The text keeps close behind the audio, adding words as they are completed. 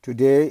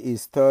Today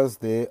is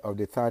Thursday of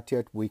the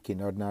 30th week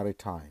in Ordinary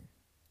Time.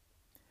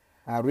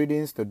 Our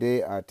readings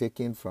today are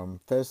taken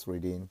from first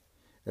reading,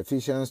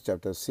 Ephesians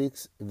chapter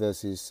 6,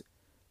 verses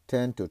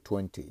 10 to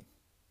 20.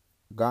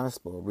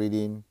 Gospel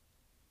reading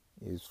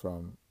is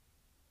from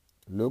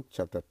Luke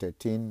chapter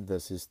 13,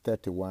 verses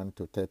 31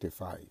 to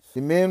 35.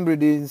 The main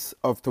readings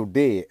of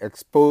today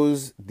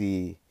expose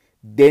the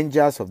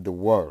dangers of the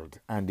world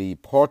and the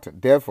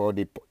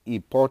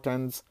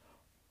importance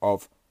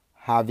of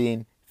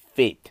having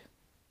faith.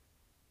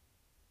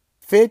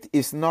 Faith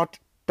is not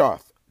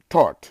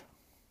taught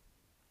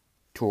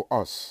to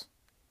us.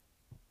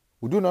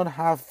 We do not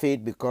have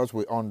faith because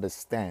we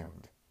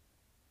understand,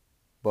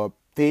 but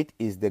faith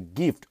is the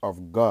gift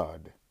of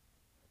God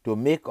to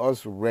make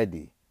us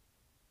ready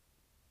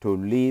to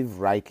live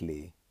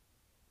rightly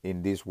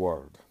in this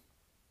world.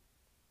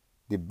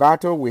 The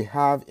battle we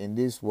have in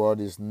this world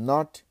is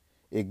not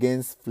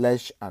against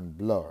flesh and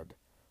blood,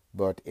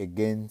 but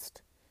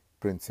against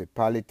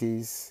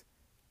principalities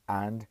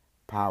and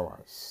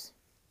powers.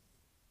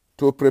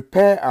 To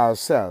prepare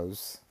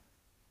ourselves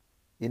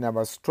in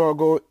our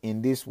struggle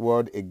in this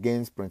world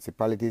against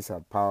principalities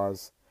and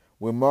powers,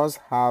 we must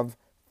have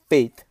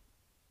faith,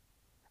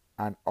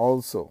 and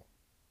also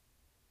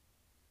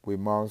we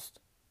must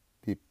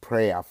be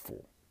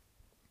prayerful.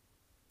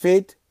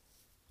 Faith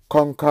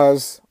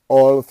conquers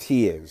all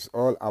fears,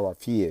 all our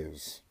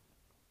fears.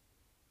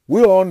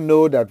 We all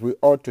know that we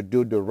ought to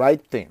do the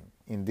right thing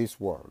in this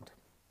world.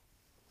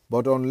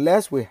 But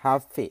unless we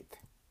have faith,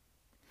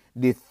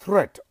 the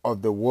threat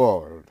of the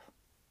world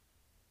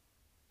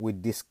will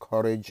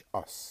discourage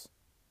us,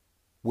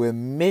 will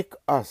make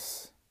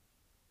us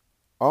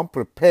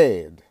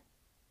unprepared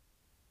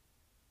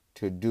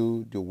to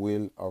do the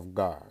will of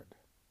God.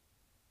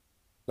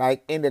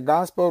 Like in the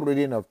gospel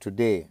reading of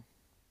today,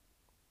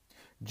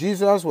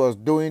 Jesus was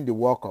doing the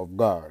work of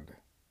God.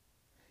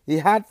 He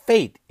had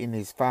faith in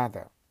his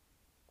Father,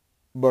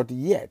 but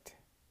yet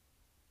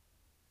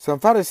some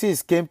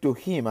Pharisees came to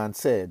him and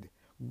said,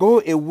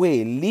 "Go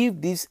away, leave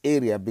this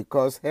area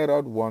because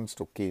Herod wants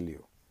to kill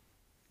you."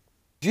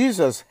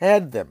 Jesus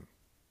heard them,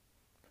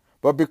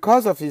 but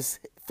because of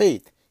his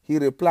faith, he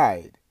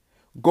replied,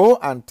 "Go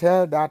and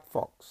tell that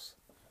fox,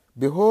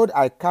 behold,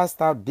 I cast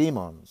out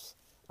demons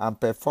and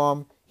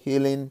perform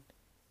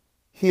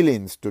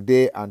healings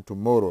today and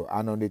tomorrow,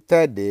 and on the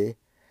third day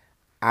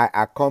I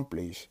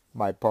accomplish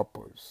my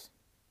purpose."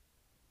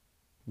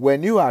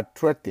 When you are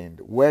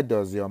threatened, where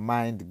does your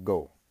mind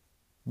go?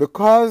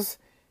 Because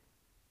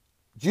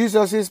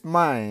Jesus'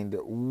 mind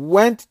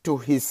went to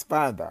his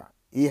Father,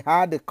 he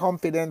had the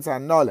confidence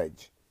and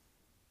knowledge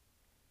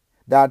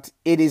that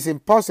it is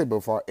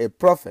impossible for a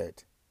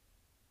prophet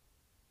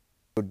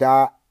to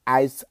die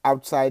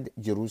outside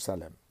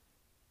Jerusalem.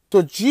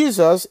 So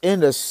Jesus, in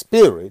the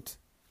Spirit,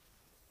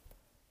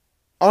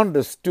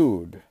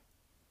 understood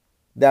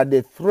that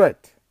the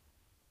threat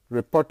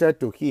reported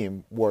to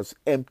him was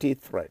empty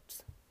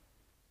threats.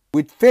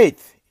 With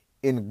faith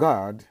in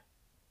God,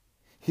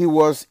 he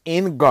was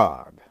in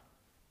God.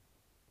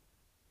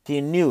 He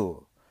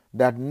knew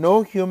that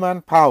no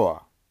human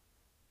power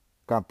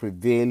can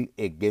prevail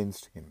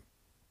against him.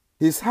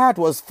 His heart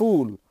was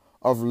full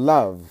of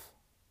love,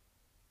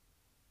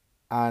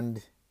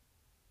 and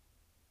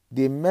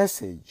the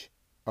message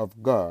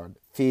of God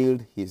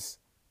filled his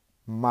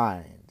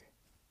mind.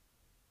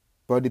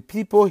 For the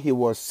people he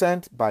was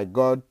sent by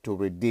God to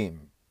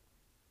redeem,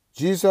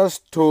 Jesus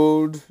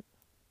told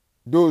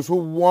those who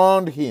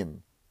warned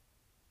him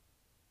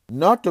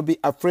not to be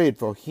afraid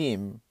for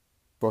him,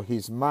 for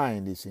his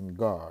mind is in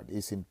God,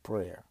 is in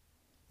prayer.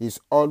 He's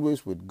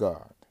always with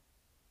God.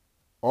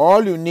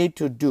 All you need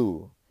to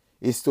do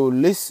is to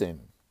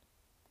listen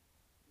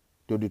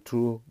to the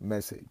true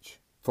message.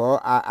 For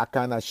I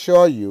can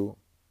assure you,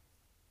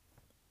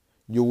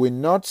 you will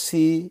not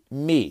see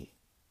me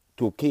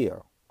to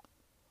kill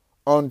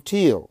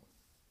until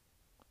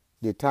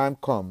the time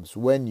comes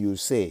when you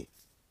say,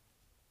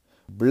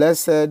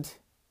 "Blessed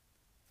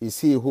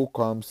is he who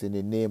comes in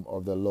the name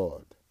of the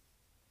Lord."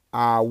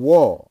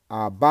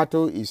 Our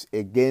battle is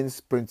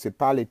against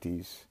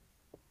principalities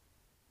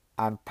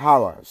and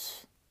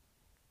powers,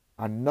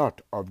 and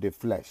not of the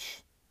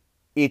flesh.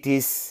 It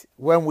is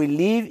when we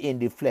live in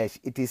the flesh,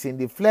 it is in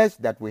the flesh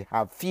that we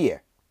have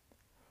fear.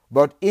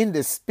 But in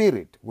the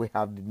Spirit, we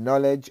have the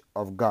knowledge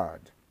of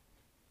God.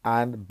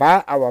 And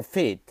by our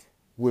faith,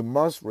 we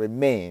must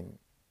remain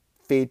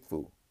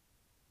faithful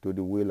to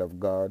the will of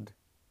God,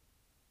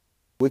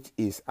 which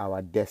is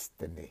our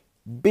destiny.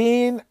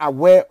 Being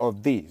aware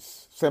of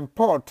this, St.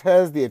 Paul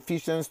tells the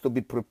Ephesians to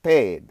be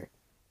prepared.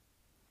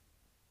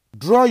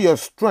 Draw your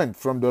strength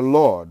from the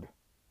Lord,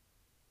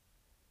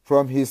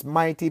 from his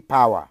mighty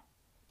power.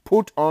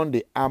 Put on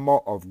the armor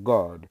of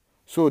God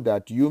so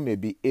that you may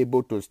be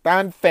able to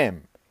stand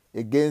firm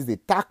against the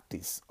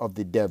tactics of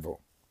the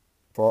devil.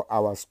 For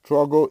our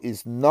struggle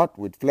is not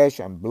with flesh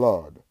and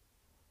blood,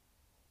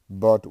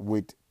 but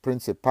with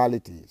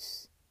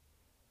principalities,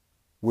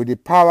 with the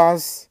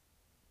powers,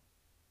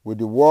 with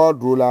the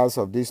world rulers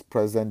of this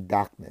present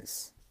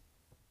darkness,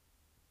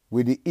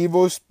 with the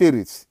evil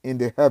spirits in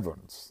the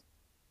heavens.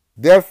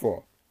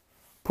 Therefore,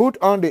 put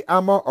on the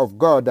armor of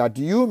God that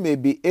you may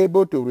be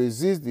able to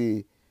resist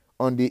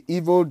on the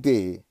evil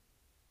day,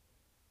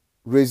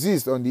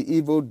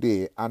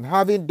 and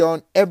having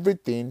done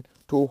everything,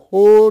 to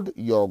hold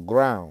your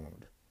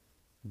ground.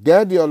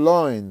 Gird your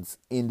loins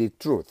in the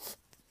truth,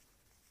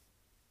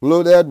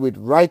 loaded with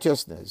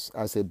righteousness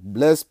as a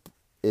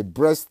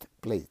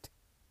breastplate,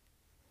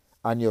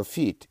 and your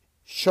feet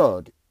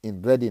shod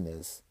in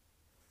readiness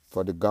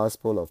for the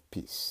gospel of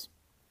peace.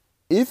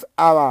 If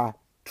our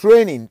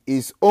training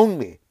is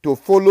only to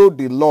follow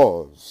the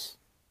laws,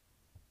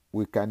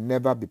 we can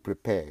never be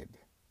prepared.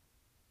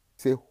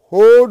 Say,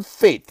 hold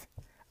faith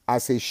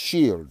as a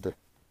shield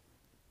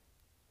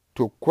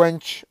to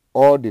quench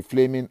all the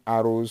flaming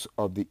arrows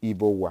of the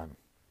evil one.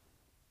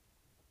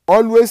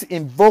 Always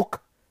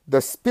invoke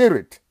the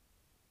Spirit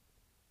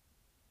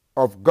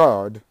of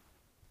God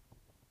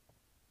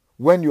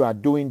when you are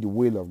doing the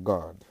will of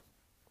God.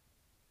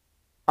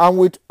 And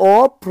with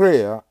all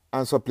prayer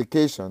and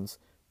supplications,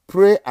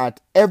 pray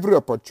at every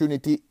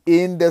opportunity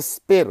in the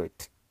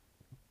Spirit.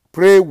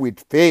 Pray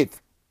with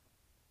faith.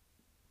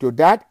 To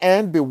that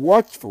end, be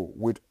watchful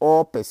with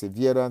all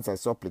perseverance and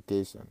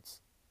supplications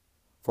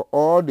for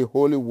all the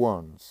holy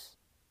ones,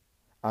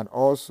 and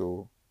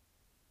also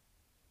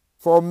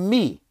for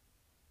me,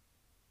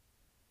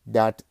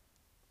 that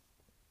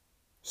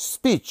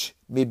speech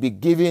may be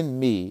given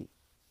me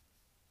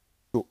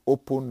to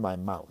open my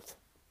mouth.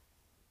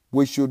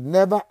 We should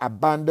never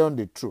abandon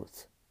the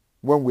truth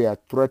when we are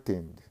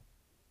threatened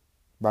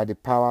by the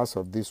powers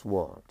of this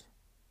world.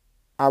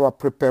 Our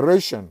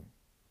preparation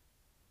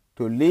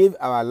to live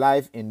our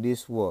life in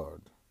this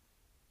world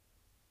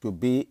to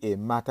be a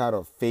matter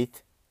of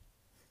faith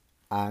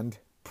and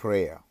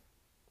prayer.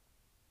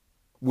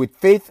 With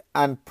faith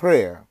and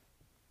prayer,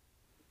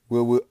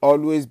 we will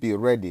always be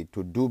ready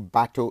to do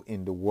battle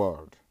in the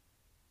world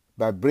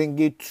by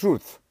bringing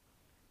truth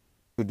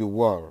to the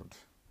world.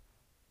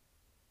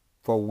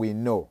 For we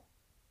know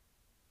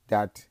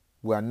that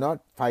we are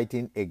not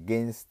fighting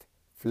against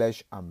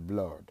flesh and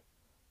blood,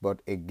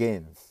 but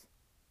against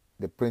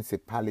the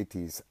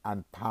principalities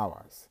and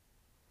powers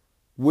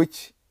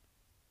which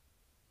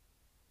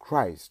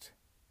Christ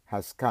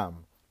has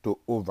come to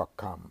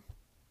overcome.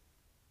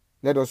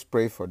 Let us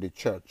pray for the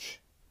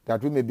church,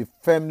 that we may be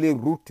firmly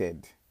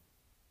rooted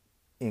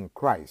in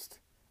Christ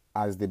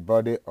as the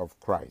body of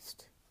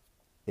Christ.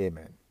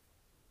 Amen.